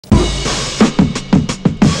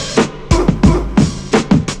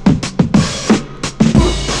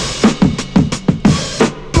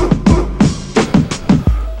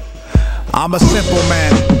I'm a simple man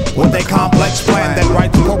with a complex plan that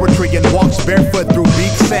writes poetry and walks barefoot through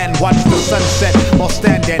beach sand. Watch the sunset while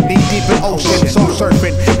standing knee deep in ocean, soul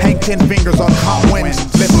surfing, hang 10 fingers on calm winds,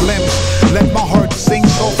 lift limbs, let my heart sing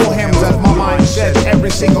soulful hymns as my mind sheds every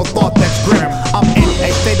single thought that's grim. I'm in a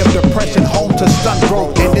state of depression, home to stunt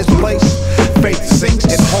growth. In this place, faith sinks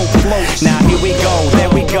and hope floats. Now here we go, there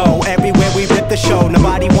we go, everywhere we rip the show.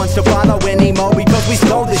 Nobody wants to follow anymore because we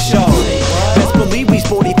stole the show. Best believe we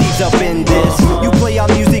sporty thieves up in this. You play our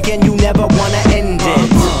music and you never wanna end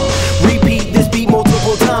it. Repeat this beat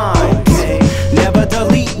multiple times, never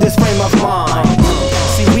delete this frame of mind.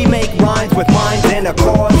 See, we make rhymes with minds and a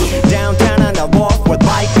cause. Downtown on the loft where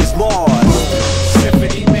life is lost.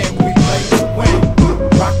 Symphony men, we play to win.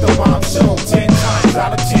 Rock the bomb show 10 times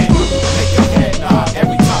out of 10. Make your head nod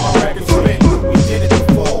every time our records spin. We did it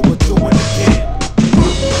before, we'll do it again.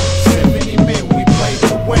 Symphony men, we play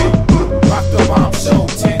to win. Rock the bomb show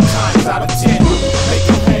 10 times out of 10. Make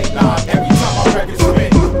your head nod every time our records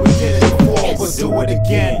spin. We did it before, we'll do it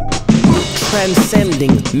again.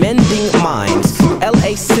 Transcending, mending minds.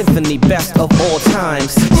 LA Symphony, best of all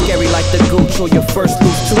times. Scary like the gooch or your first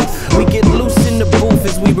loose tooth. We get loose in the booth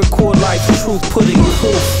as we record life's truth, putting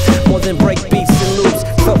proof